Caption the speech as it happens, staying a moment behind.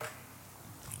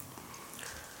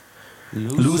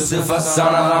Lucifer,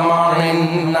 son of the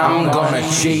morning, I'm gonna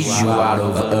chase you out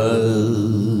of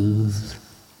earth.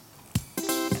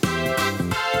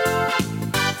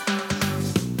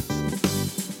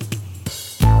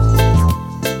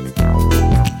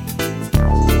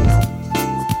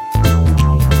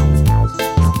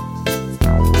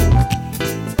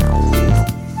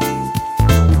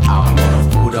 I'm gonna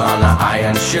put on an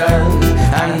iron shirt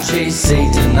and chase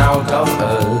Satan out of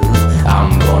earth.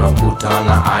 I'm gonna put on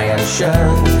an iron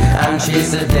shirt and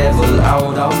chase the devil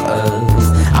out of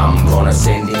earth. I'm gonna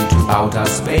send him to outer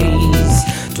space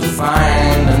to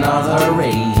find another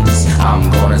race. I'm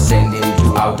gonna send him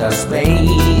to outer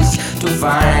space to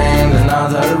find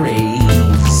another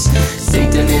race.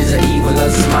 Satan is the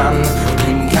evilest man,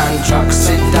 him can chuck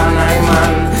sit down I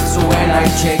man. So when I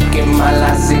check him my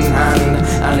lass in hand,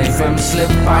 and if him slip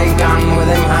I gun with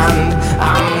him hand.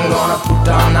 I'm gonna put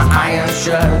on an iron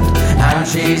shirt and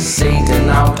chase Satan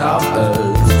out of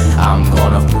earth. I'm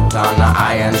gonna put on an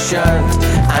iron shirt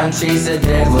and chase the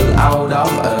devil out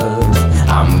of earth.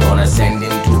 I'm gonna send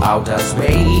him to outer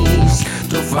space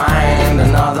to find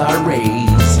another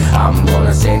race. I'm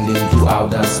gonna send him to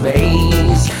outer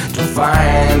space to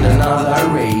find another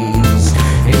race.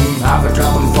 Him have a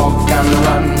drop and fork and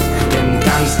run. Him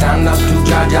can stand up to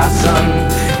judge our son.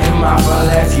 Him have a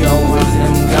left you with